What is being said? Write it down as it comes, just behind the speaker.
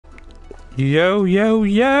Yo, yo,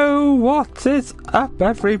 yo! What is up,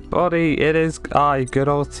 everybody? It is I, good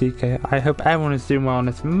old TK. I hope everyone is doing well on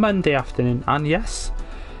this Monday afternoon, and yes,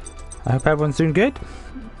 I hope everyone's doing good.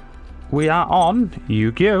 We are on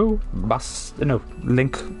Yu-Gi-Oh!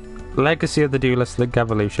 Link Legacy of the Duelist, Link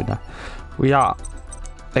Evolution. We are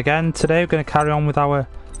again today. We're going to carry on with our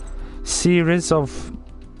series of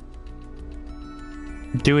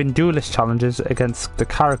doing duelist challenges against the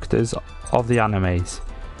characters of the animes.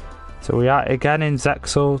 So we are again in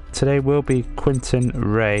Zexal. Today will be Quinton,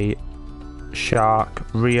 Ray, Shark,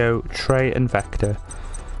 Rio, Trey and Vector.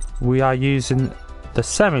 We are using the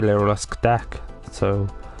semi-Lyrilisk deck, so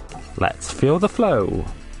let's feel the flow.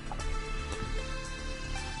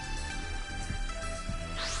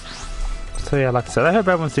 So yeah, like I said, I hope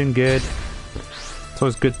everyone's doing good. It's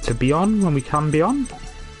always good to be on when we can be on.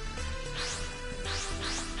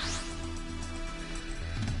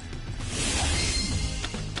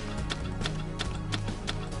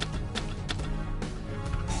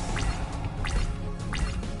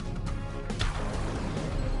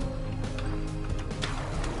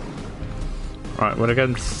 Right, we're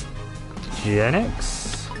against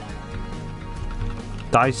Genix,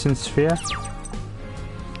 Dyson Sphere.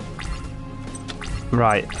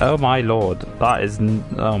 Right, oh my lord, that is,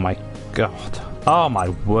 oh my god, oh my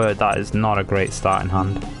word, that is not a great starting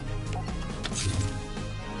hand.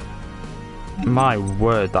 My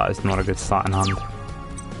word, that is not a good starting hand.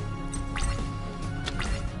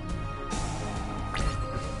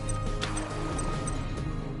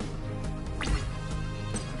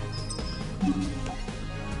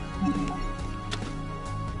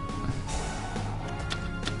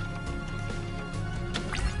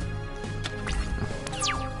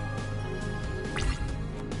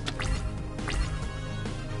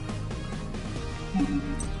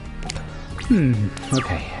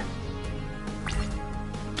 Okay.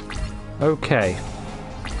 Okay.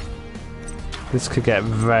 This could get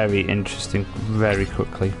very interesting very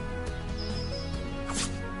quickly.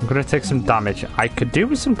 I'm gonna take some damage. I could do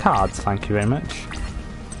with some cards, thank you very much.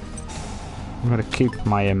 I'm gonna keep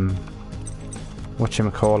my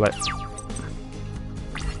whatchamacallit.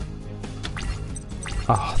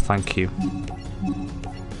 Oh, thank you.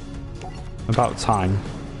 About time.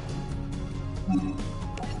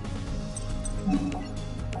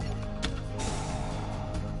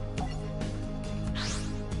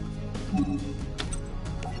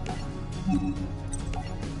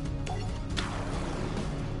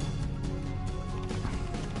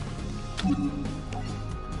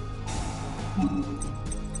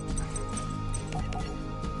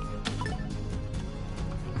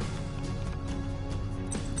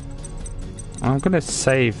 I'm going to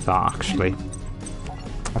save that actually.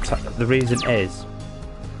 The reason is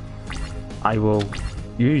I will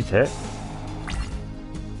use it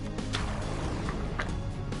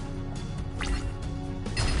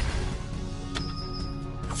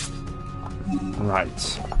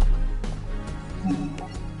right.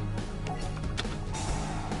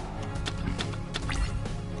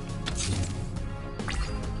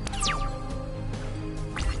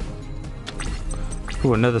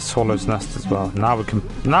 Ooh, another swallow's nest as well. Now we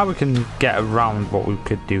can get around what we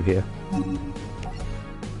could do here.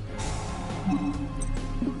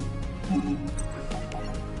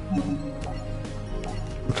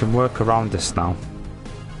 We can work around this now.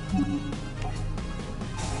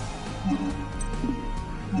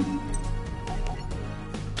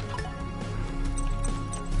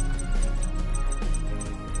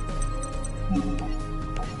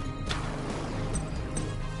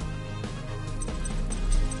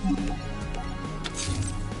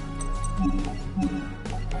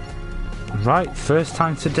 Right, first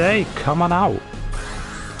time today, come on out.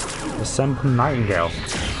 Assemble Nightingale.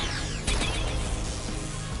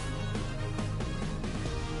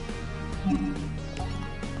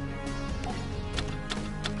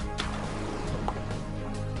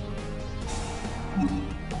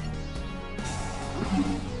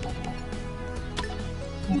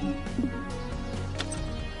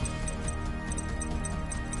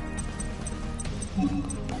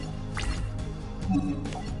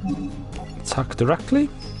 Attack directly.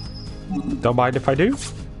 Don't mind if I do.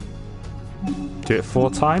 Do it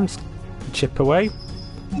 4 times. Chip away.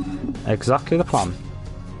 Exactly the plan.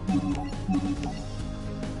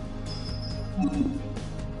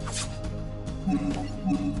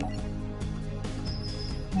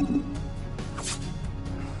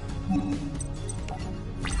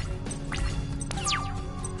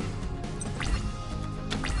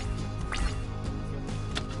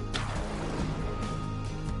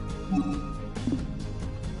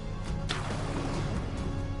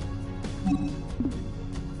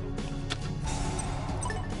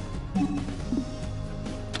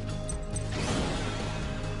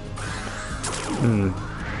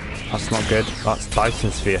 That's not good. That's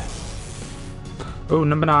Dyson Sphere. Oh,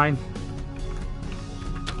 number 9.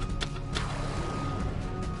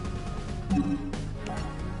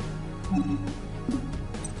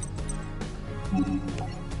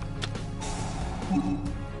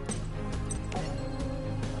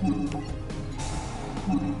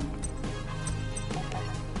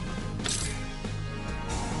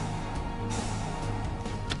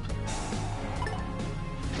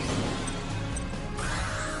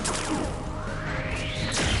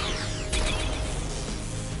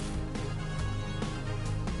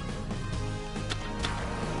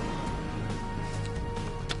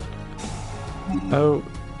 Oh,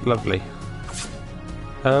 lovely.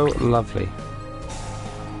 Oh, lovely.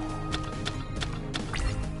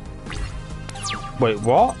 Wait,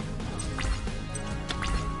 what?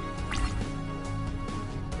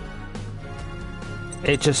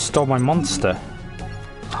 It just stole my monster.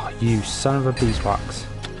 Oh, you son of a beeswax.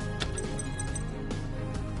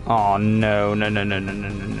 Oh, no, no, no, no, no, no,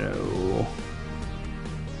 no, no.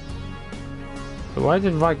 Why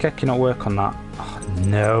did Raigeki not work on that? Oh,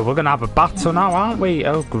 no, we're going to have a battle now, aren't we?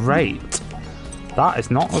 Oh, great. That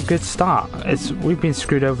is not a good start. We've been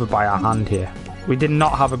screwed over by our hand here. We did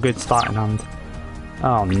not have a good starting hand.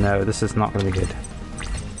 Oh, no, this is not going to be good.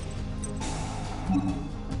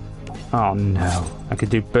 Oh, no. I could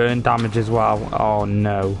do burn damage as well. Oh,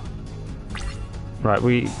 no.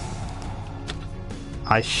 Right,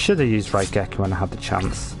 I should have used Raigeki when I had the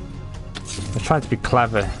chance. I was trying to be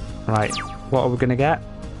clever. Right, what are we going to get?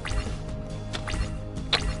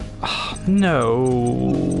 Oh,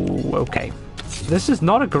 no. Okay. This is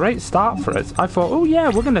not a great start for us. I thought, oh yeah,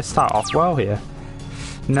 we're going to start off well here.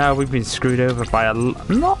 No, we've been screwed over by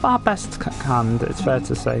not our best hand, it's fair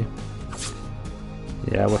to say.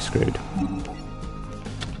 Yeah, we're screwed.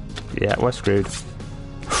 Yeah, we're screwed.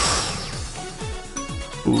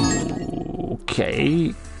 Ooh,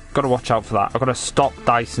 okay. Gotta watch out for that. I've got to stop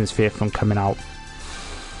Dyson Sphere from coming out.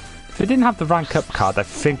 If we didn't have the rank up card, I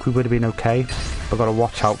think we would have been okay. But gotta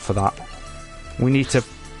watch out for that. We need to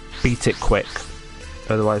beat it quick.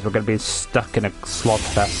 Otherwise, we're going to be stuck in a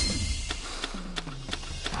slogfest.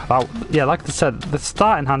 Yeah, like I said, the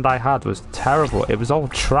starting hand I had was terrible. It was all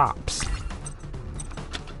traps.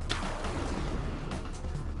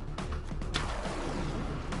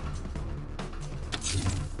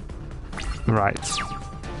 Right.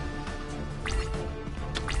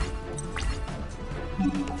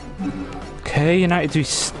 Okay, United we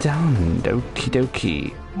stand. Okie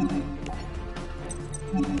dokie.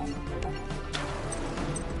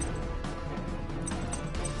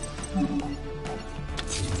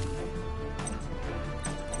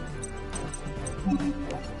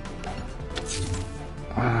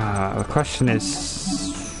 The question is,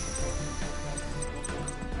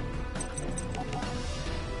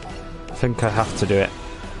 I think I have to do it.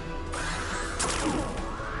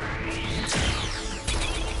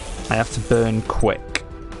 I have to burn quick.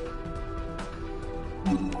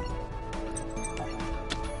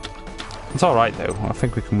 It's alright though, I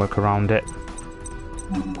think we can work around it.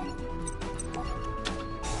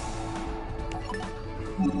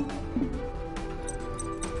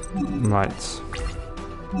 Right.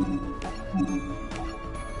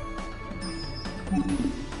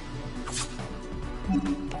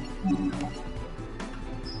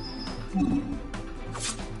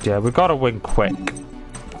 Yeah, we gotta win quick.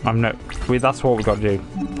 That's what we gotta do.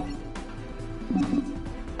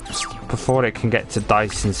 Before it can get to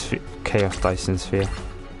Dyson Sphere, Chaos Dyson Sphere.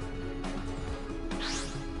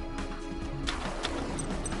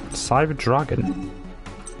 Cyber Dragon.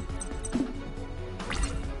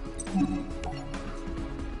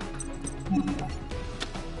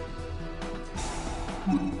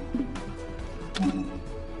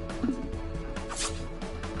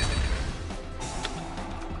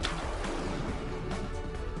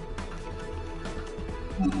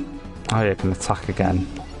 Oh, you can attack again.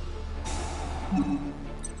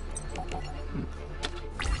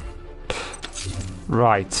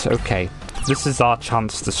 Right, okay. This is our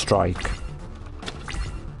chance to strike.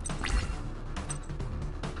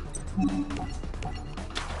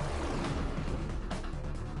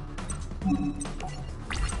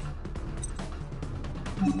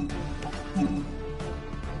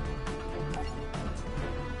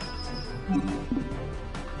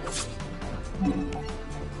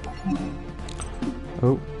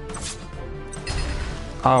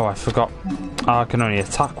 Oh, I forgot. Oh, I can only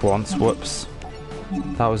attack once. Whoops.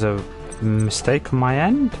 That was a mistake on my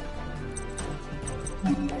end.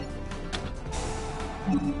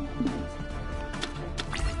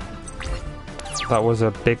 That was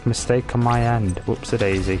a big mistake on my end.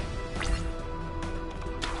 Whoops-a-daisy.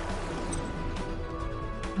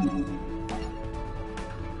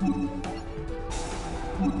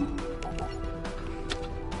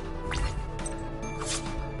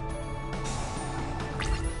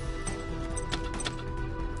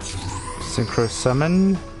 Synchro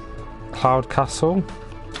Summon. Cloud Castle.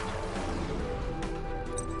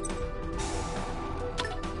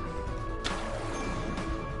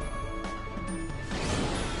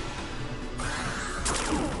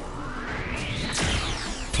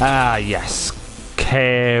 Ah, yes.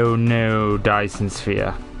 KO no Dyson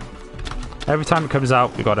Sphere. Every time it comes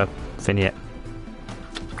out, we gotta finish it.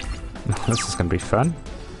 This is gonna be fun.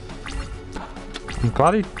 I'm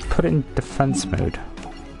glad he put it in defense mode.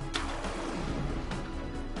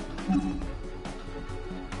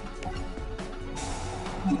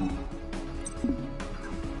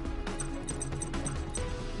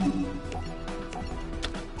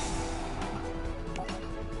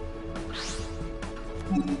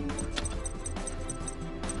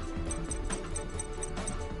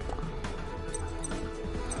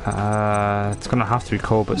 It's gonna have to be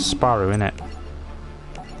Colbert Sparrow, innit?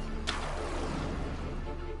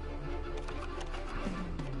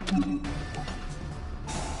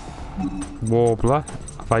 Warbler.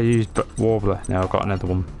 Have I used Warbler? No, I've got another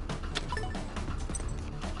one.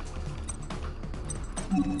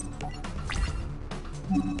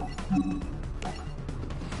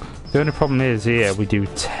 The only problem is here we do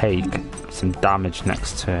take some damage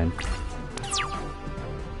next turn.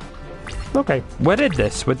 Okay, we're in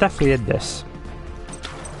this. We're definitely in this.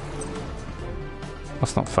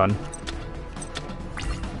 That's not fun.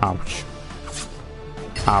 Ouch.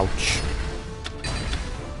 Ouch.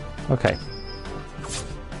 Okay.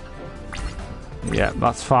 Yeah,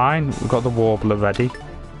 that's fine. We've got the Warbler ready.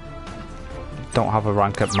 Don't have a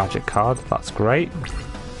rank up magic card. That's great.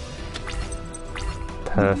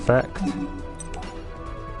 Perfect.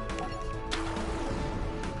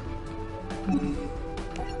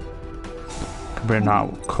 Can bring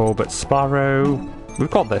out Colbert Sparrow. We've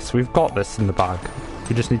got this. We've got this in the bag.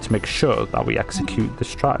 We just need to make sure that we execute the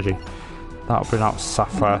strategy. That'll bring out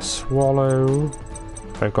Sapphire Swallow.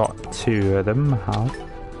 If I've got two of them, how?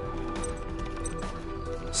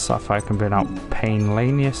 Sapphire can bring out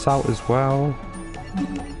Painlanius out as well.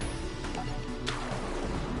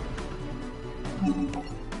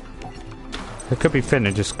 It could be Finn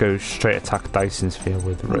and just go straight attack Dyson Sphere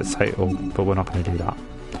with Recital, but we're not going to do that.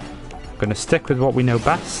 We're going to stick with what we know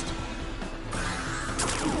best.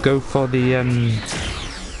 Go for the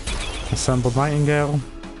Assembled Nightingale.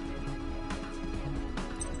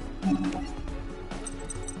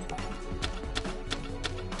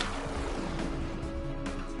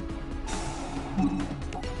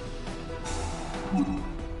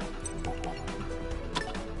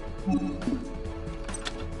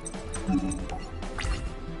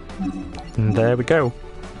 And there we go.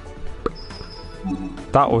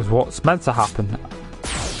 That was what's meant to happen.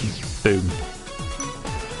 Boom.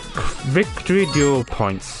 Victory duel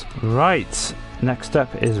points. Right. Next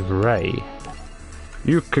up is Ray.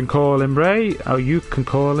 You can call him Ray, or you can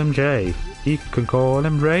call him Jay. You can call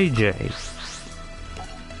him Ray J.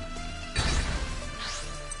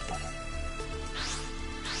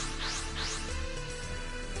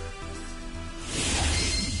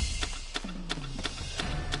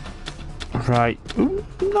 Right. Ooh,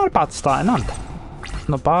 not a bad starting hand.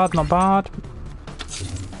 Not bad, not bad.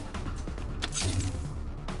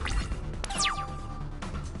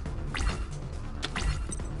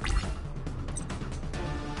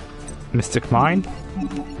 Mystic Mine.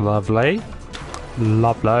 Lovely.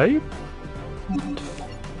 Lovely.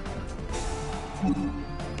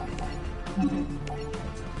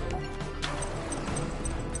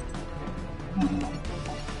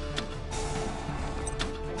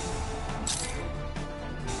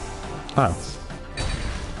 Oh.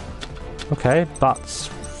 Okay, that's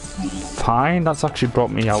fine. That's actually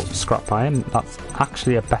brought me out Scrap Iron. That's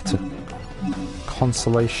actually a better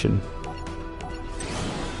consolation.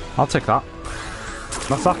 I'll take that.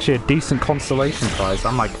 That's actually a decent consolation prize.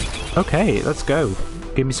 I'm like, okay, let's go.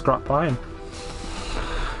 Give me Scrap Iron.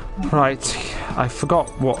 Right, I forgot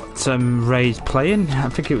what Ray's playing. I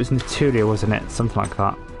think it was Naturia, wasn't it? Something like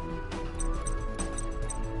that.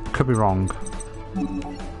 Could be wrong.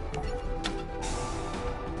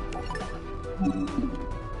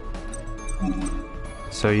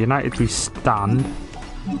 So United we stand.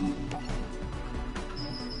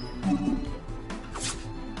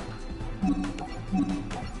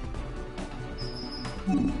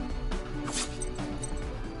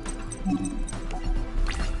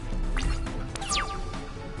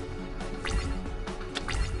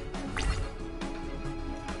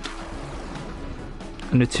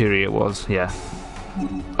 Naturia was, yeah.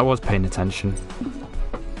 I was paying attention.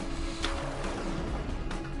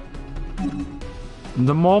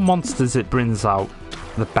 The more monsters it brings out,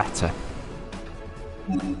 the better.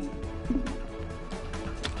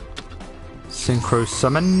 Synchro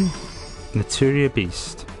summon Naturia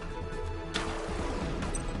Beast.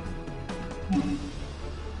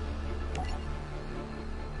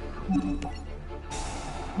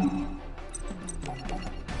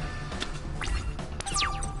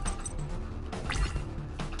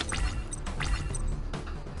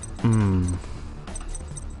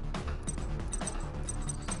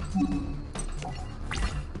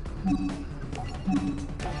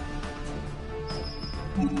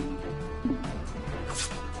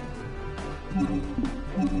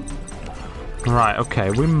 Right, okay,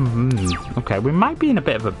 we might be in a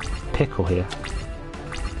bit of a pickle here.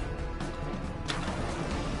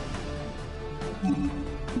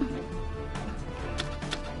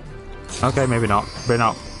 Okay, maybe not. We're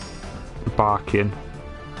not barking.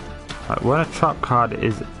 Right, when a trap card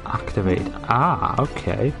is activated. Ah,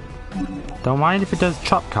 okay. Don't mind if it does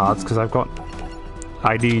trap cards, because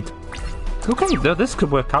I need... Okay, this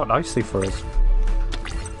could work out nicely for us.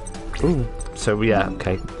 Ooh, so yeah,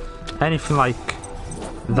 okay. Anything like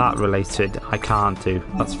that related, I can't do.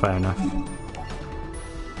 That's fair enough.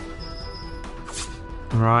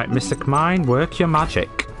 Right, Mystic Mine, work your magic.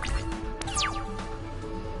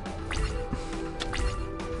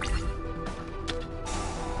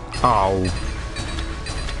 Oh.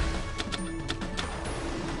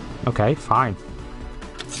 Okay, fine.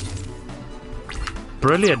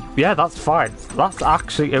 Brilliant. Yeah, that's fine. That's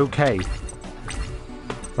actually okay.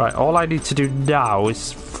 Right, all I need to do now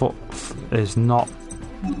is not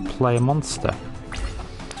play a monster.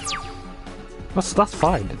 That's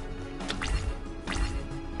fine.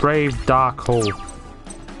 Brave Dark Hole.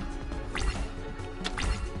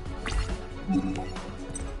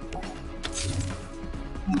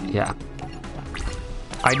 Yeah.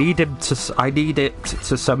 I need it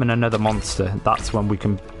to summon another monster. That's when we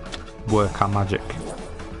can work our magic.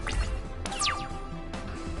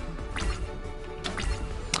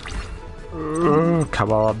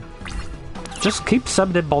 Come on. Just keep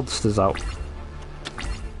summoning monsters out.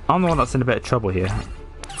 I'm the one that's in a bit of trouble here.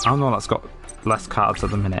 I'm the one that's got less cards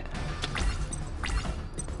at the minute.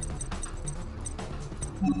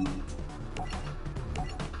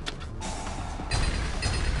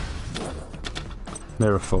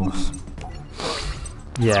 Mirror Force.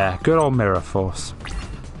 Yeah, good old Mirror Force.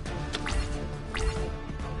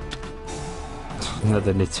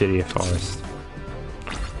 Another Naturia Forest.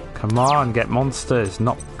 Come on, get monsters,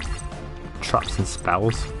 not traps and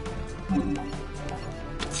spells.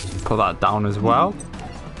 Put that down as well.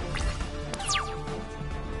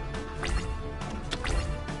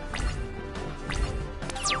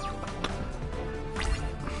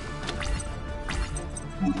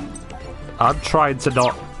 I'm trying to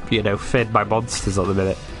not, feed my monsters at the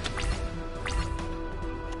minute.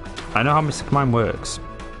 I know how Mystic Mine works.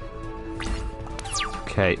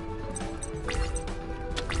 Okay.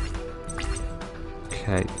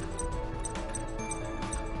 Okay.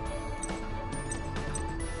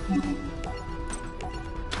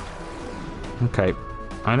 Okay.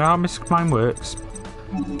 I know how Mystic Mine works.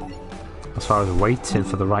 That's why I was waiting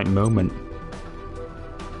for the right moment.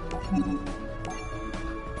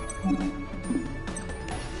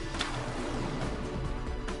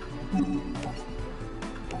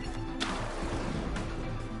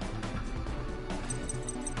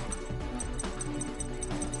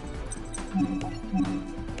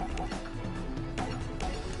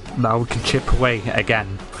 Now we can chip away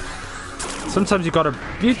again. Sometimes you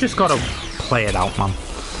just gotta play it out, man.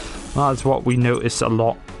 That's what we notice a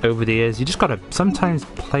lot over the years. You just gotta sometimes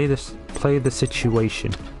play the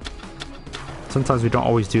situation. Sometimes we don't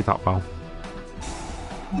always do that well.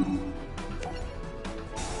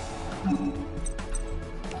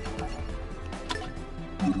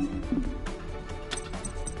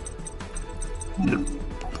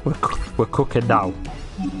 We're cooking now.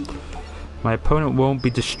 My opponent won't be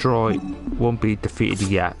defeated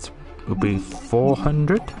yet. It'll be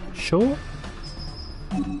 400, sure?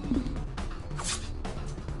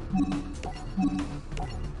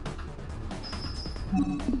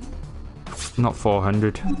 Not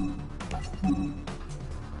 400.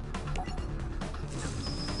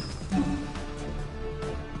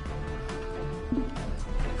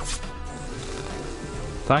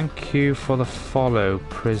 Thank you for the follow,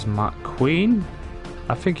 Prismat Queen.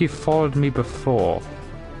 I think you followed me before.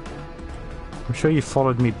 I'm sure you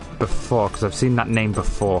followed me before because I've seen that name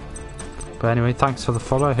before. But anyway, thanks for the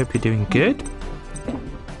follow. I hope you're doing good.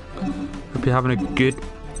 Hope you're having a good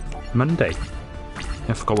Monday.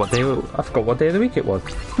 I forgot what day of the week it was.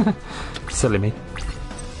 Silly me.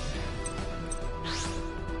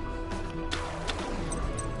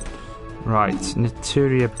 Right,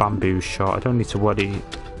 Naturia Bamboo Shot. I don't need to worry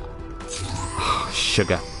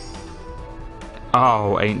sugar.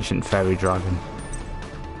 Oh, Ancient Fairy Dragon.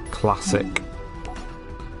 Classic.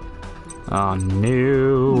 Oh,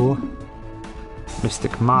 no.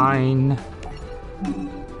 Mystic Mine.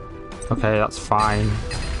 Okay, that's fine.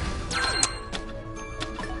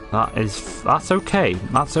 That's okay.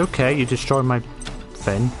 That's okay. You destroyed my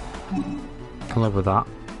thing. Can live with that.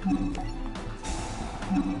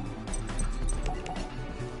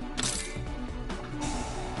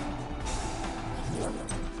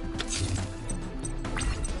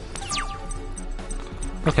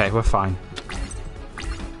 Okay, we're fine.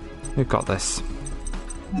 We've got this.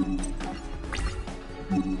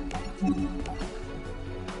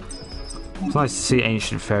 It's nice to see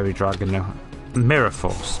Ancient Fairy Dragon now. Mirror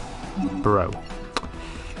Force. Bro.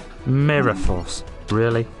 Mirror Force.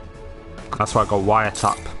 Really? That's why I got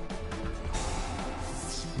Wiretap.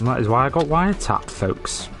 And that is why I got Wiretap,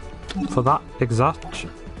 folks. For that exact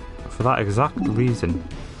reason.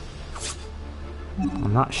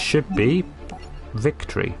 And that should be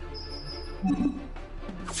victory.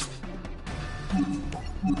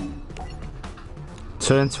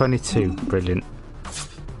 Turn 22. Brilliant.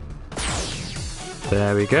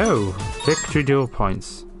 There we go. Victory duel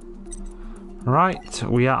points. Right,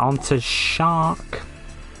 we are on to Shark.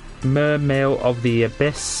 Mermail of the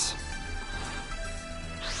Abyss.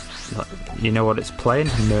 You know what it's playing?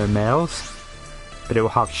 Mermails. But it will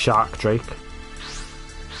have Shark Drake.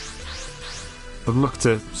 I'd look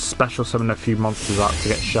to special summon a few monsters out to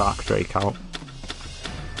get Shark Drake out.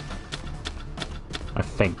 I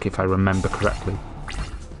think, if I remember correctly.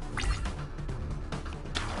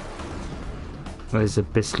 There's a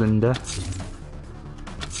Bislinder.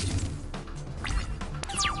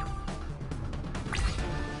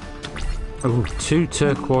 Oh, 2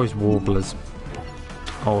 turquoise warblers.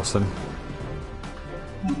 Awesome.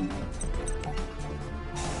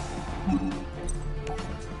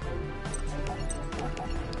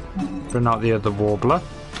 Bring out the other warbler.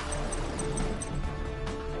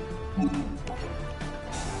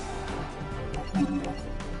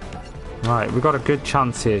 Right, we've got a good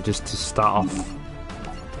chance here just to start off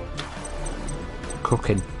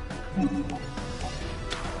cooking.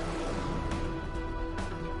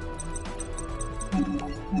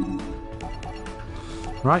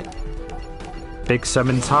 Right. Big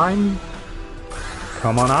summon time.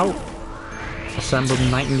 Come on out. Assemble the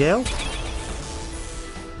Nightingale.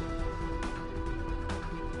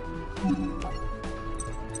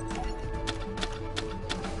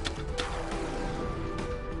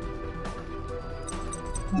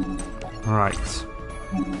 Right.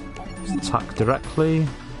 Let's attack directly.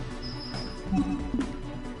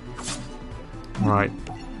 Right.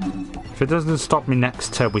 If it doesn't stop me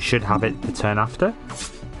next turn, we should have it the turn after.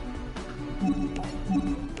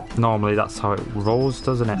 Normally that's how it rolls,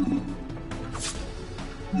 doesn't it?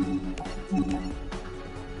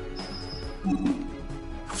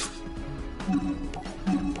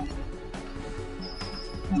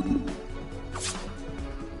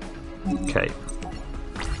 Okay.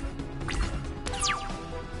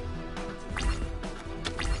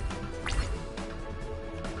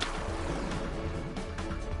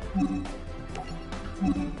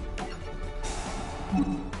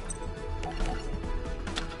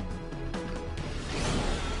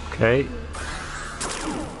 Okay.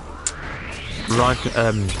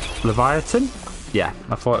 Leviathan? Yeah,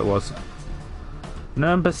 I thought it was.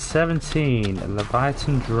 Number 17,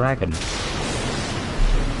 Leviathan Dragon.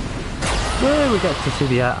 Woo, we get to see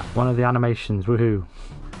the one of the animations, woohoo.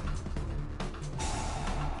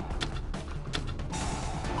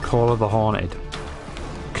 Call of the Haunted.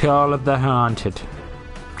 Call of the Haunted.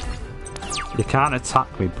 You can't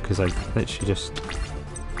attack me because I literally just...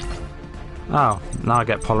 Oh, now I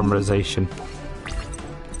get polymerization.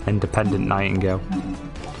 Independent Nightingale.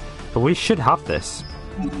 But we should have this.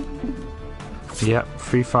 Yep,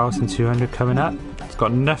 3,200 coming up. It's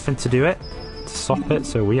got nothing to do it, to stop it,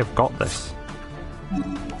 so we have got this.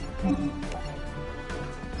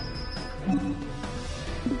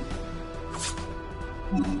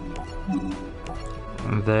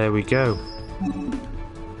 And there we go.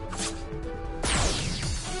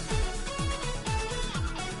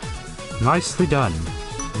 Nicely done.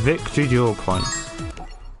 Victory duel points.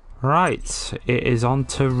 Right, it is on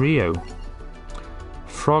to Rio.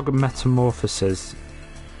 Frog Metamorphosis.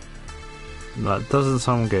 That doesn't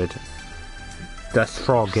sound good. Death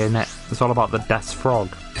Frog, innit? It's all about the Death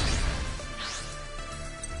Frog.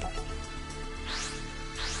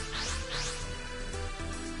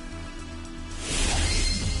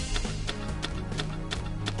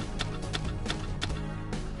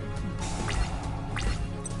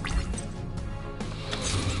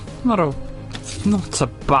 Not a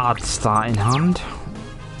bad starting hand.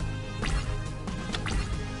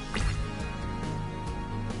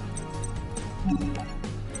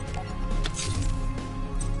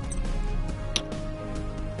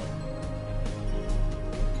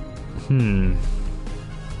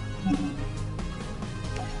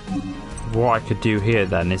 What I could do here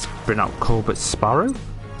then is bring out Colbert's Sparrow,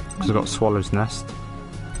 because I've got Swallow's Nest.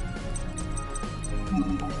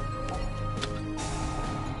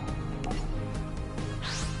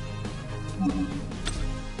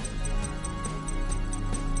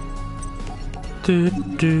 Do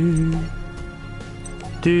do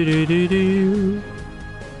do do do do.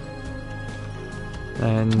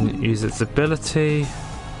 Then use its ability.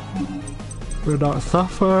 Bring out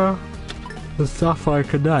Sapphire. The Sapphire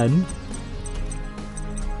can then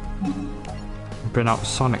bring out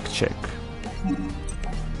Sonic Chick.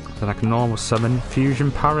 Then I can normal summon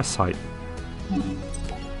Fusion Parasite.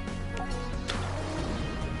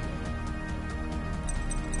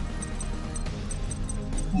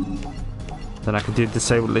 Then I can do the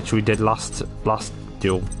same what literally did last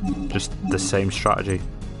duel, just the same strategy.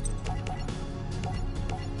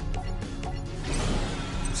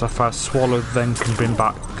 Sapphire Swallow then can bring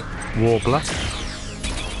back Warbler.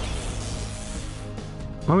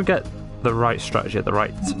 When we get the right strategy at the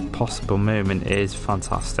right possible moment, it is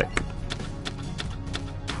fantastic.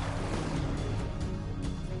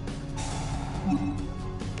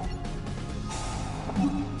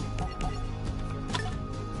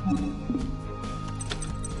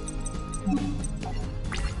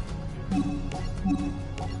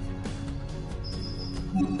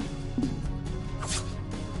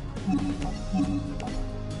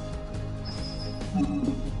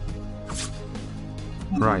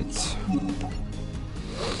 Right.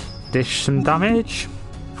 Dish some damage.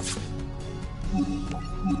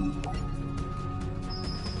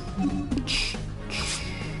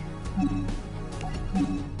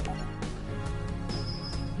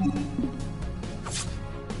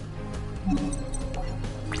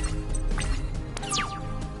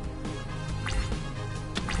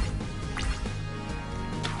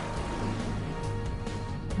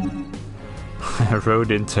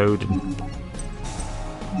 Rodin Toadin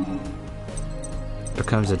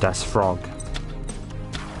becomes a Death Frog.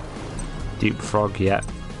 Dupe Frog, yeah.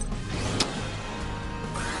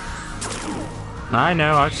 I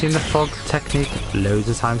know, I've seen the frog technique loads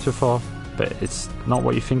of times before, but it's not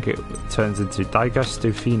what you think it turns into.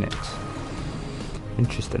 Digusto Phoenix.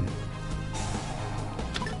 Interesting.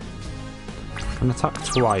 It can attack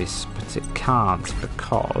twice, but it can't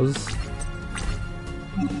because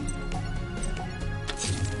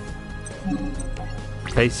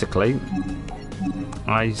basically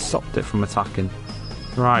I stopped it from attacking.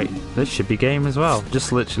 Right, this should be game as well.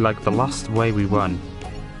 Just literally like the last way we won.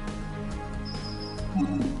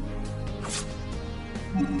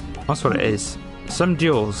 That's what it is. Some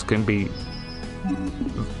duels can be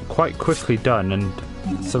quite quickly done and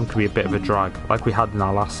some can be a bit of a drag, like we had in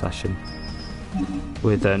our last session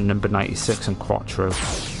with number 96 and Quattro.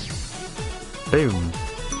 Boom.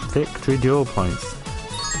 Victory duel points.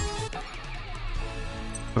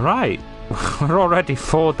 Right, we're already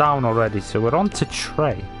 4 down already, so we're on to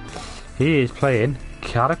Trey. He is playing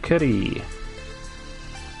Karakuri.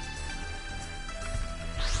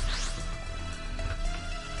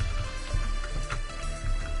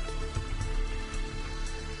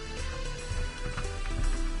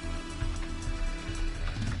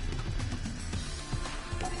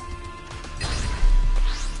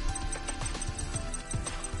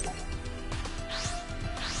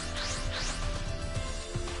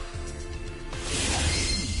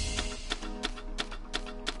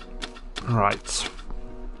 Right.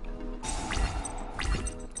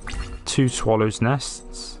 2 Swallow's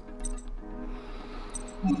Nests.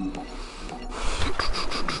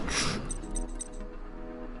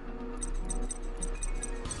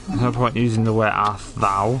 No point using the Where Art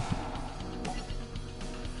Thou.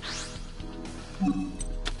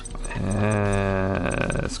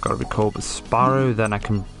 It's got to be Colbert's Sparrow. Then I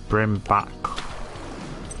can bring back.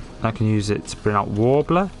 I can use it to bring out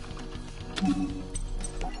Warbler.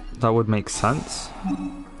 That would make sense.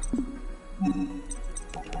 I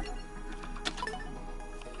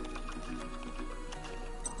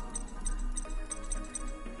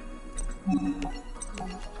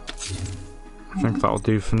think that'll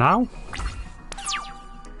do for now.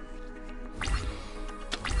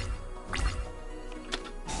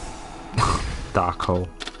 Dark Hole.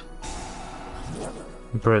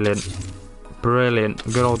 Brilliant. Brilliant.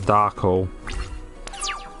 Good old Dark Hole.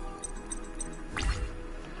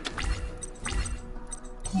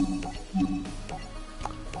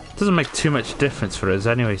 Doesn't make too much difference for us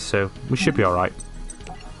anyway, so we should be alright.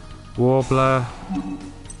 Warbler.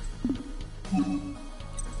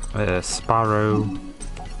 Sparrow. We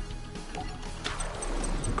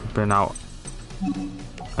could bring out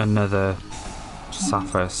another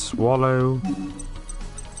Sapphire Swallow.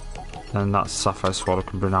 And that Sapphire Swallow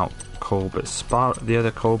can bring out the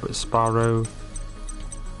other Colbert Sparrow.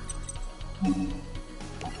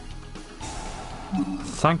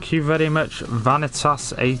 Thank you very much,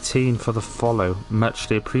 Vanitas18, for the follow.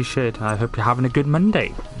 Muchly appreciated. I hope you're having a good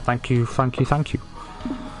Monday. Thank you, thank you, thank you.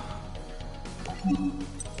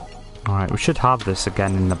 Alright, we should have this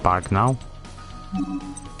again in the bag now.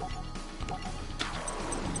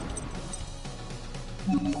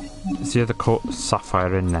 Is the other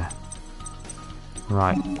Sapphire in there?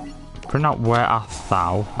 Right. Bring out Where Art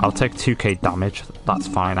Thou. I'll take 2k damage. That's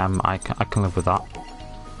fine. I can live with that.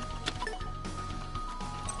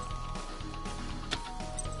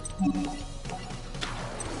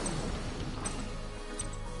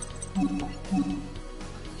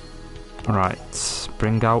 Right.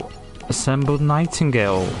 Bring out Assembled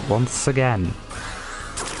Nightingale once again.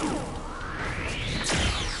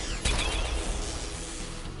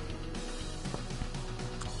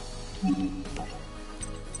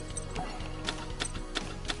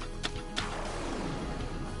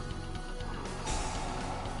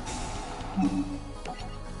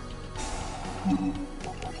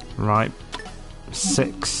 Right,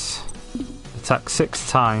 6. Attack 6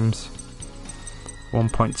 times.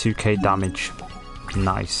 1.2k damage.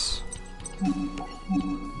 Nice.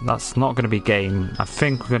 That's not going to be game. I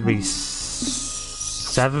think we're going to be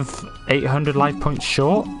 800 life points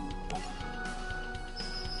short.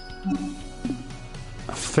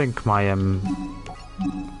 I think my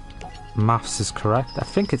maths is correct. I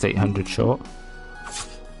think it's 800 short.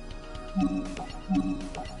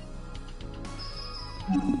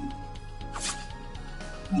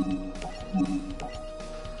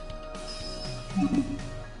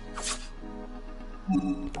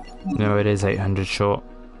 No, it is 800 short.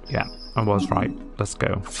 Yeah, I was right. Let's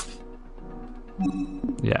go.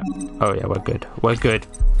 Yeah. Oh yeah, we're good. We're good.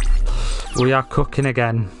 We are cooking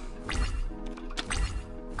again.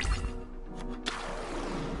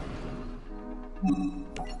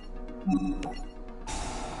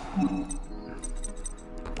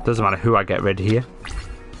 Doesn't matter who I get rid here.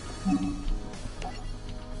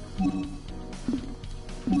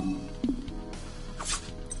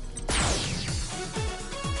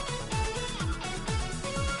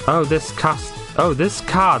 Oh, this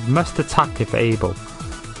card must attack if able.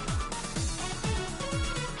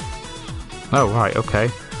 Oh, right, okay.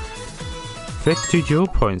 52 duel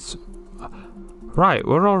points. Right,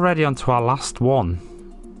 we're already on to our last one.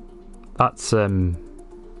 That's,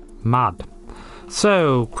 mad.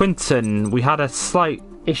 So, Quinton, we had a slight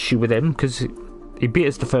issue with him, because he beat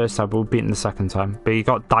us the first time, but we beat him the second time. But he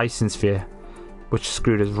got Dyson Sphere, which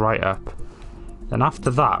screwed us right up. Then after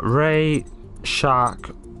that, Ray,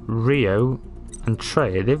 Shark, Rio, and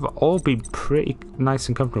Trey, they've all been pretty nice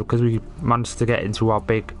and comfortable, because we managed to get into our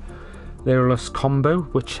big Lyrillus combo,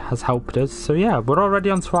 which has helped us. So yeah, we're already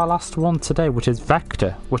on to our last one today, which is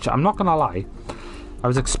Vector, which I'm not going to lie, I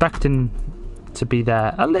was expecting to be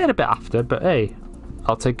there a little bit after, but hey,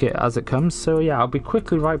 I'll take it as it comes. So yeah, I'll be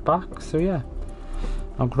quickly right back. So yeah,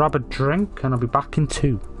 I'll grab a drink and I'll be back in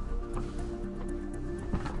 2.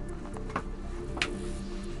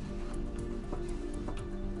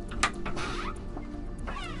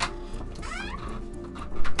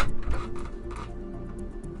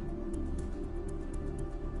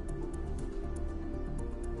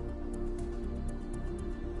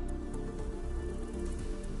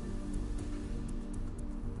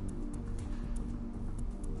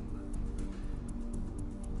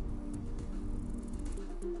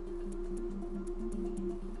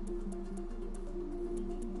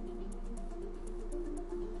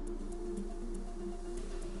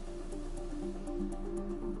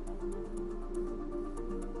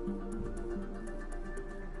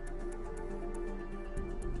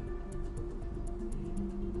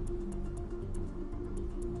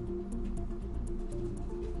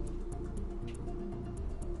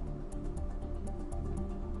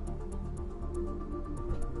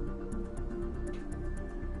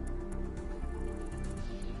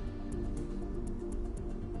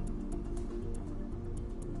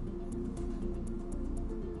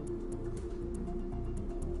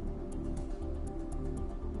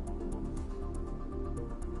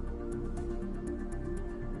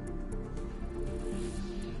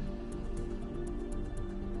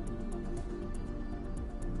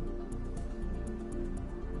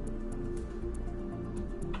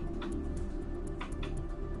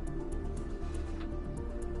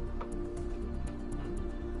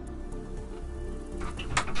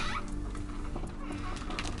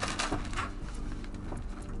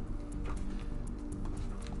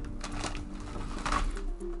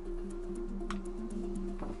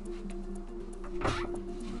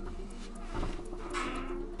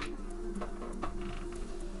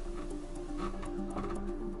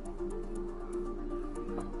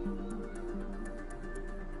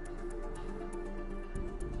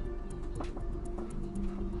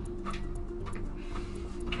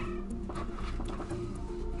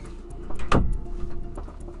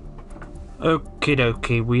 Okie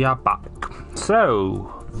dokie, we are back.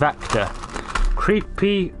 So, Vector.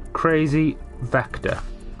 Creepy, crazy Vector.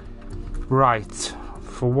 Right,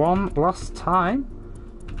 for one last time,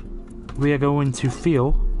 we are going to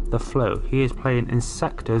feel the flow. He is playing in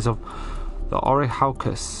sectors of the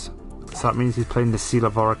Orichalcus. So that means he's playing the Seal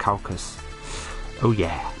of Orichalcus. Oh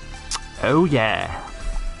yeah. Oh yeah.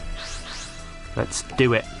 Let's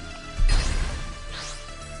do it.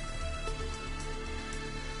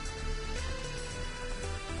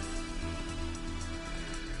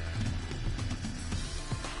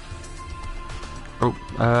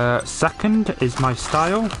 Oh, second is my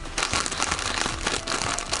style.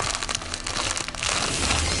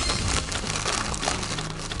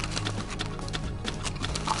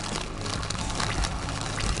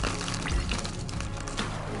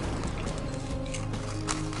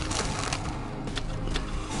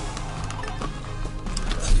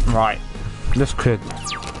 Right, this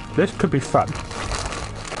could be fun,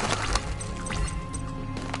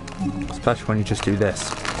 especially when you just do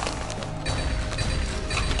this.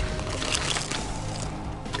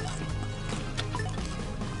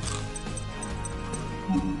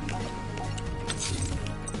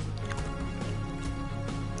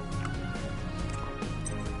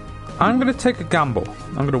 I'm gonna take a gamble.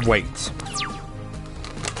 I'm gonna wait.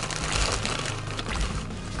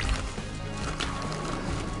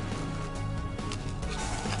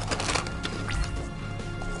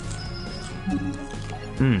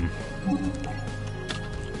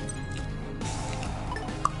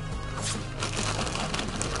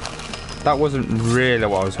 That wasn't really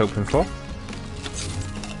what I was hoping for.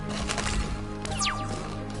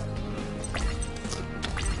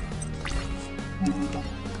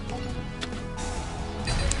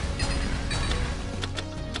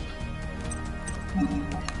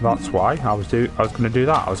 That's why I was going to do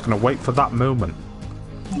that. I was going to wait for that moment.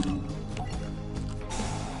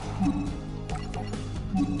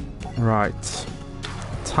 Right.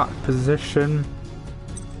 Attack position.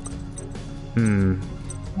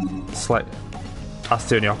 It's like that's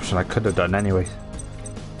the only option I could have done anyway.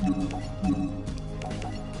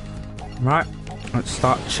 Right. Let's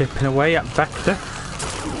start chipping away at Vector.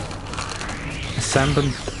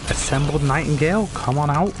 Assembled Nightingale. Come on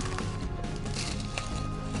out.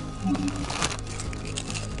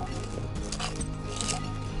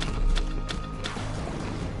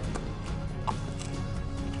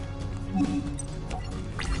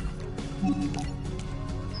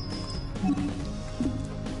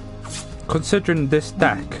 Considering this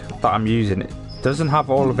deck that I'm using, it doesn't have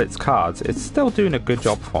all of its cards, it's still doing a good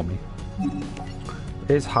job for me.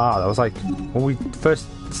 It is hard. I was like, when we first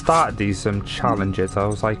started these challenges, I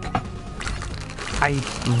was like, I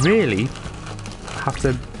really have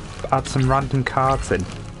to add some random cards in.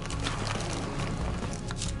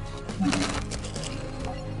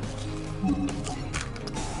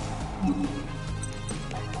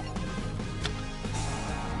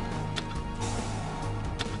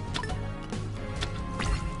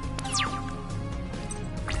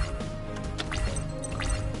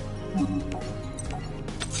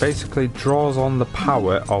 Basically draws on the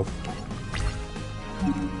power of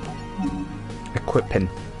equipping.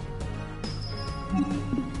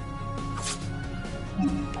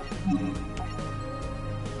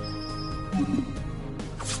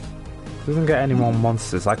 Doesn't get any more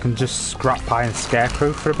monsters. I can just scrap by and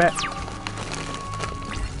scarecrow for a bit.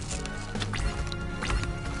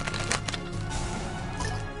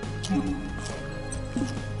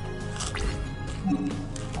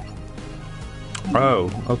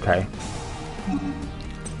 Oh, okay.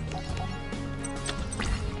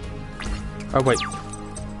 Oh, wait.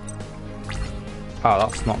 Oh,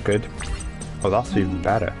 that's not good. Oh, that's even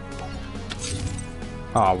better.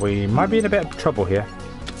 Oh, we might be in a bit of trouble here.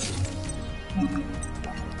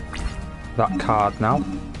 That card now.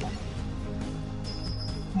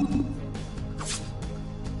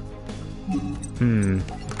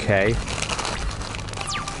 Okay.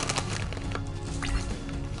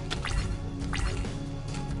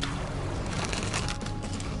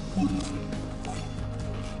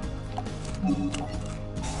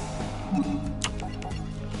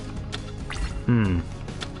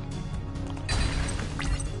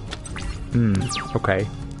 Okay.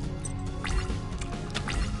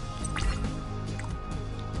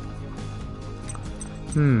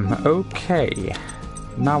 Okay.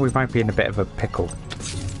 Now we might be in a bit of a pickle.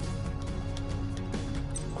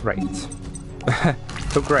 Great.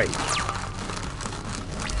 So great.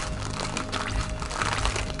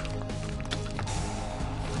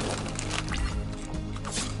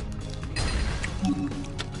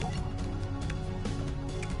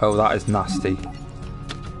 Oh, that is nasty.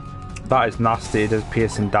 That is nasty. It does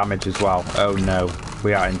piercing damage as well. Oh no,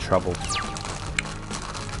 we are in trouble.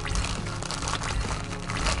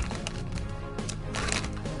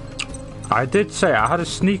 I did say I had a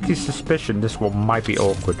sneaky suspicion this one might be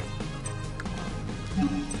awkward.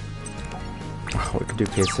 Oh, it can do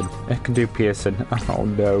piercing. It can do piercing. Oh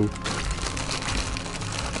no.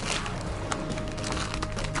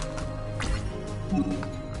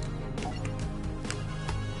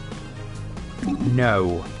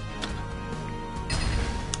 No.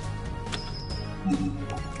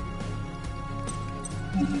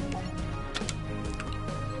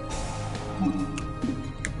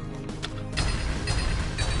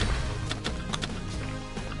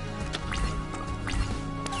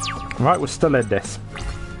 Right, we're still in this.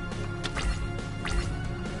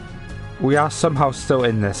 We are somehow still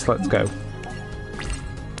in this. Let's go.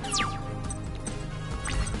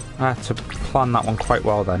 I had to plan that one quite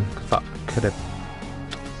well then, because that could have...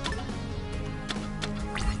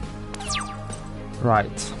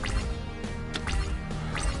 Right.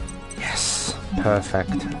 Yes.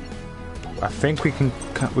 Perfect. I think we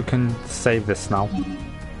can save this now.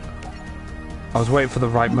 I was waiting for the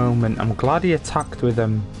right moment. I'm glad he attacked with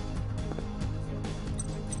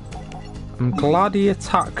I'm glad he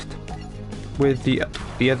attacked with the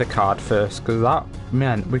other card first, because that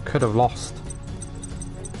meant we could have lost.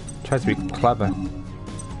 Tried to be clever.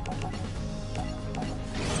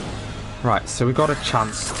 Right, so we got a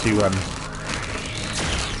chance to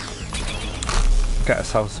get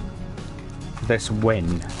ourselves this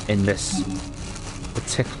win in this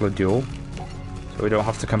particular duel, so we don't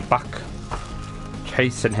have to come back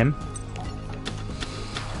chasing him.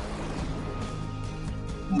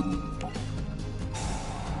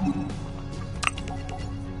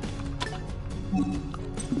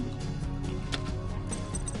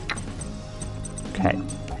 Okay.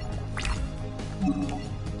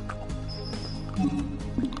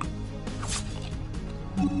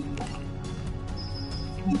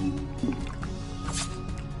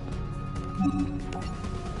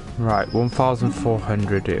 Right,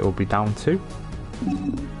 1,400 it will be down to.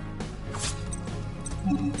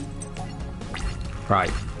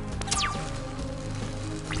 Right.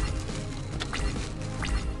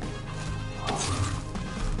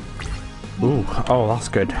 Ooh, oh, that's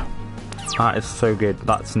good. That is so good.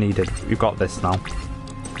 That's needed. We've got this now.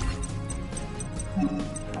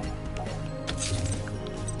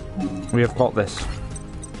 We have got this.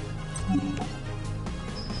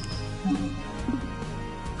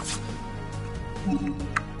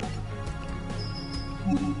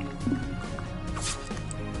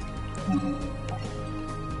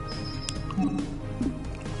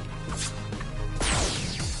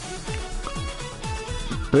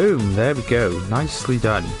 Boom, there we go. Nicely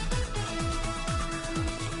done.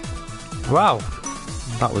 Wow,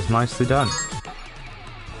 that was nicely done.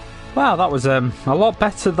 Wow, that was a lot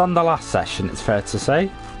better than the last session, it's fair to say.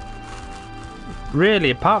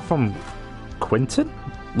 Really, apart from Quinton,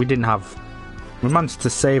 we managed to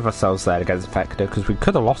save ourselves there against Vector, because we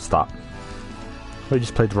could have lost that. We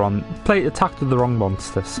just attacked with the wrong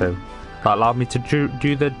monster, so that allowed me to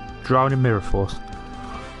do the Drowning Mirror Force.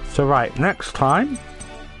 So right, next time,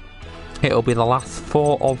 it'll be the last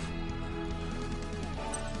four of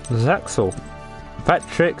Zexal.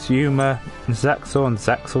 Vectrix, Yuma, Zexal, and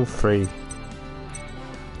Zexal 3.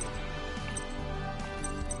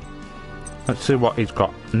 Let's see what he's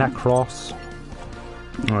got. Necros,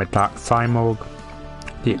 Dark Cymog,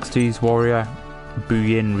 the XD's Warrior,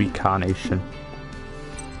 Booyin Recarnation.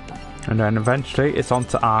 And then eventually it's on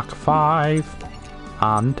to Arc 5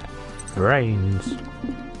 and Brains.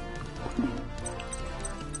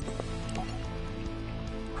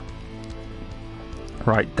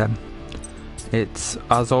 Right then, it's,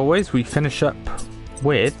 as always, we finish up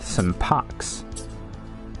with some packs.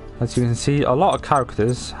 As you can see, a lot of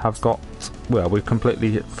characters have got, well, we've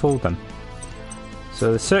completely filled them. So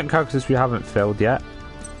there's certain characters we haven't filled yet.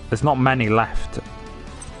 There's not many left.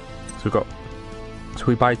 So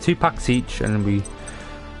we buy 2 packs each and we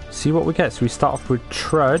see what we get. So we start off with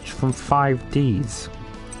Trudge from 5Ds,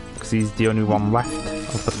 because he's the only one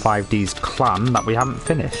left of the 5Ds clan that we haven't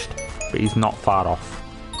finished. But he's not far off.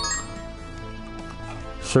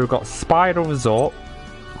 So we've got Spiral Resort,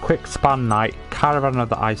 Quick Span Knight, Caravan of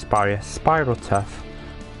the Ice Barrier, Spiral Tough,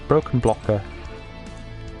 Broken Blocker,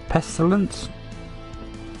 Pestilence,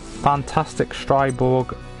 Fantastic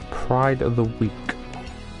Stryborg, Pride of the Weak.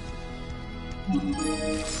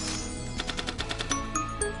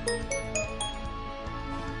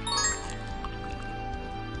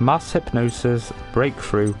 Mass Hypnosis,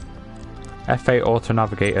 Breakthrough, FA Auto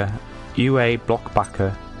Navigator, UA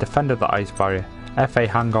Blockbacker, Defender of the Ice Barrier, FA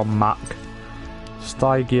Hang On Mac,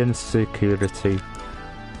 Stygian Security,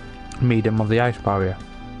 Medium of the Ice Barrier.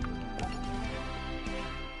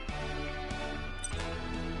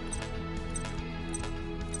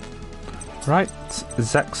 Right,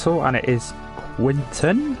 Zexal, and it is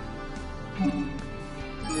Quinton.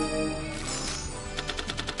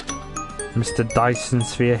 Mr. Dyson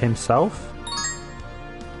Sphere himself.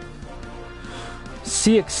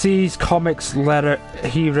 CXC's Comics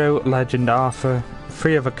Hero Legend Arthur,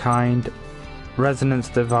 Three of a Kind, Resonance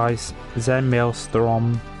Device, Zen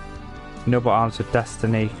Maelstrom, Noble Arms of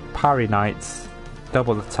Destiny, Parry Knights,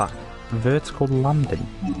 Double Attack, Vertical Landing.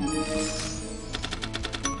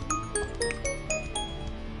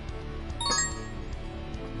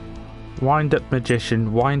 Wind Up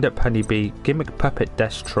Magician, Wind Up Honeybee, Gimmick Puppet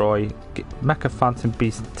Destroy, Mecha Phantom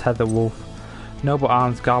Beast Tetherwolf, Noble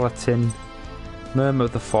Arms Gallatin, Murmur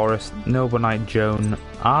of the Forest, Noble Knight Joan,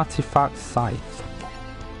 Artifact Scythe.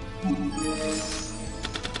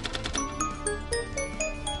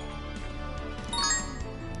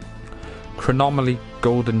 Chronomaly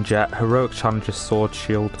Golden Jet, Heroic Challenger Sword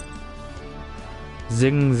Shield,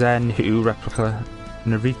 Zing Zen Hu Replica,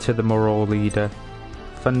 Narita the Moral Leader,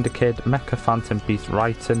 Thunder Kid, Mecha Phantom Beast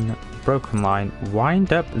Raiten, Broken Line,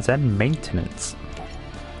 Wind Up Zen Maintenance.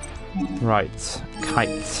 Right,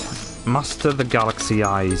 Kite. Master the Galaxy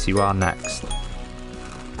Eyes, you are next.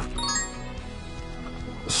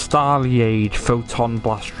 Starly Age, Photon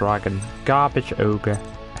Blast Dragon, Garbage Ogre,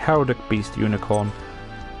 Heraldic Beast Unicorn,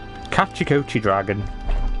 Kachikochi Dragon,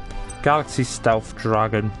 Galaxy Stealth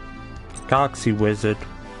Dragon, Galaxy Wizard,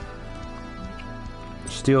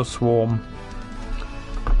 Steel Swarm,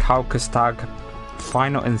 Calcastag,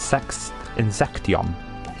 Final Insection.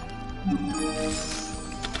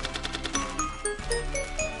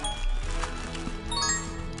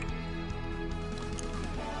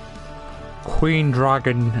 Queen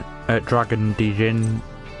Dragon, Dragon Dijin,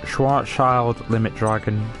 Schwarzschild Limit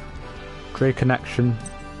Dragon, Grey Connection,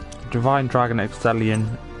 Divine Dragon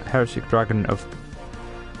Excellion, Heretic Dragon of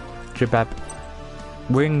Jebeb,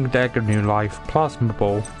 Winged Egg of New Life, Plasma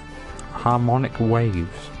Ball, Harmonic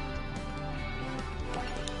Waves.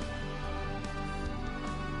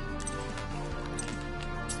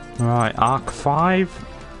 Right, Arc 5.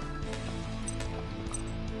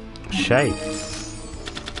 Shay.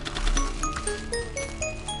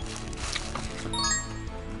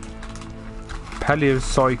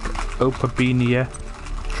 Paleozoic Opabenia,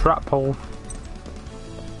 Trap-Hole,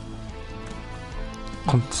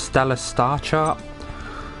 Constella Star Chart,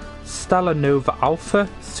 Stellar Nova Alpha,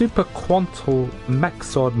 Super Quantal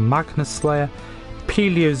Mechzord Magnus Slayer,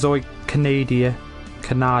 Paleozoic Canadia,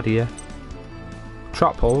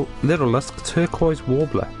 Trap-Hole, Little Lusk Turquoise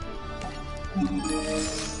Warbler.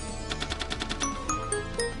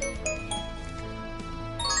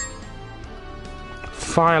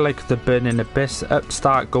 Fire Lake of the Burning Abyss,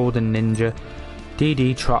 Upstart Golden Ninja,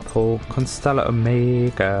 DD Trap-Hole, Constella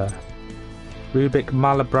Omega, Rubik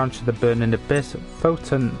Malabranch of the Burning Abyss,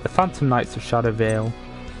 Photon, the Phantom Knights of Shadow Vale,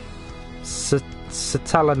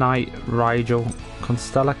 Satella Knight Rigel,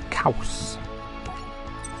 Constella Chaos.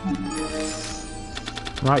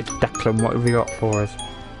 Right, Declan, what have you got for us?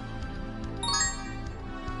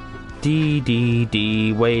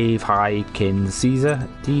 DDD Wave High Kin Caesar,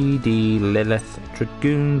 DD Lilith,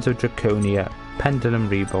 Dragoons of Draconia, Pendulum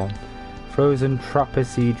Reborn, Frozen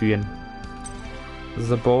Trapezoidrian,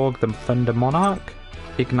 Zaborg the Thunder Monarch,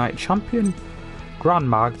 Ignite Champion, Grand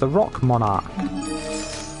Mag the Rock Monarch.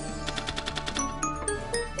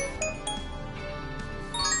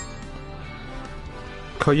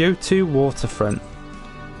 Coyote Waterfront,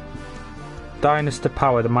 Dynasty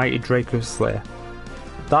Power the Mighty Draco Slayer,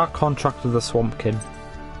 Dark Contract of the Swampkin,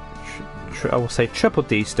 I will say Triple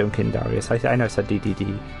D Stonekin Darius, I know I said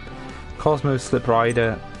DDD, Cosmo Slip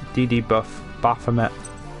Rider, DD Buff, Baphomet,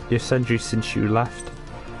 Yosendri Since You Left,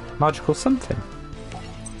 Magical Something.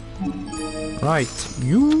 Right,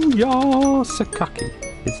 Yuya Sakaki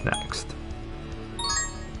is next.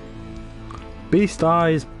 Beast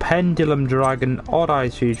Eyes, Pendulum Dragon, Odd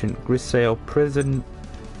Eyes Fusion, Grisail Prison,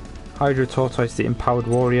 Hydro Tortoise the Empowered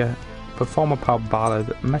Warrior, Performer Power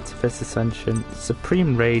Ballad, Metaphys Ascension,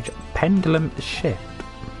 Supreme Rage, Pendulum Ship.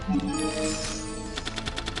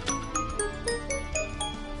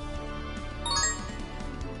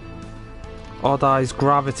 Odd Eyes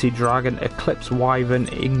Gravity Dragon, Eclipse Wyvern,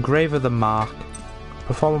 Engraver the Mark,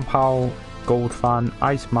 Performer Power Gold Fan,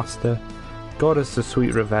 Ice Master, Goddess of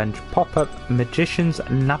Sweet Revenge, Pop-Up, Magician's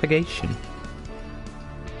Navigation.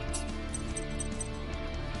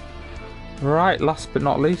 Right, last but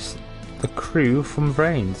not least, the crew from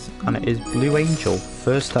Vrains, and it is Blue Angel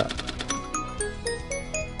first up.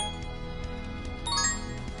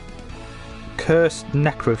 Cursed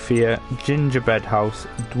Necrophere, Gingerbread House,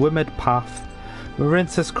 Dwimmered Path,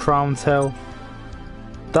 Marinthus Crown's Hill,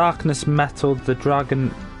 Darkness Metal, the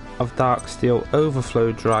Dragon of Darksteel,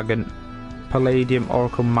 Overflow Dragon, Palladium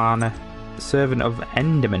Oracle Mana, Servant of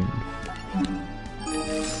Enderman.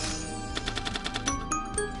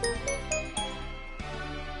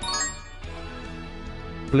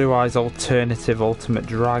 Blue Eyes Alternative Ultimate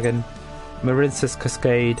Dragon, Marinthus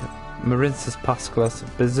Cascade, Marinthus Pascalus,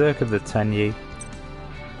 Berserker the Tenyi,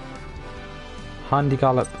 Handy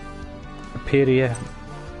Gallop, Aperia,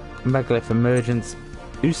 Megalith Emergence,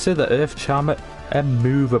 Usa the Earth Charmer,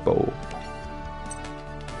 Immovable.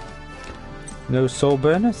 No Soul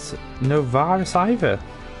Burners, no Virus either.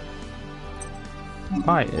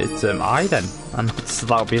 Right, it's I then, and so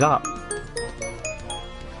that'll be that.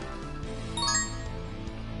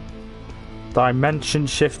 Dimension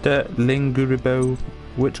Shifter, Linguribo,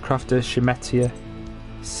 Witchcrafter Shimetia,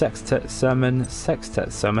 Sextet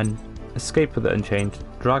Summon, Escape of the Unchained,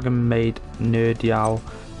 Dragon Maid Nerdial,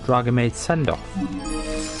 Dragon Maid Send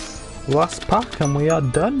Off. Last pack and we are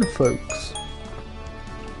done, folks.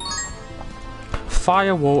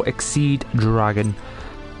 Firewall Exceed Dragon,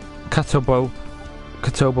 Katobo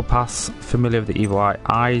Pass, Familiar of the Evil Eye,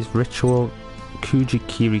 Eyes, Ritual,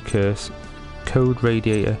 Kujikiri Curse, Code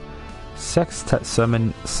Radiator, Sextet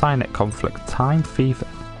Summon, Cynet Conflict, Time Thief,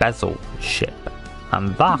 Bezel Ship.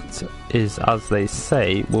 And that is, as they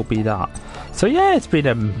say, will be that. So yeah, it's been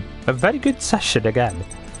a very good session again.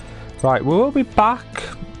 Right, we will be back.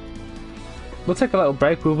 We'll take a little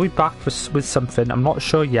break. We'll be back with something. I'm not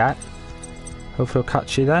sure yet. Hopefully I'll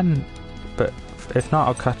catch you then. But if not,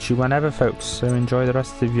 I'll catch you whenever, folks. So enjoy the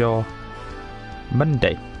rest of your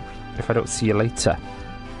Monday, if I don't see you later.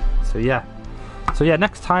 So yeah,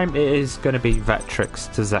 next time it is going to be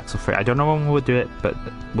Vectrix to Zexal 3. I don't know when we'll do it, but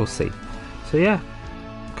we'll see. So yeah,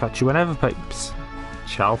 catch you whenever, peeps.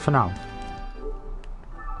 Ciao for now.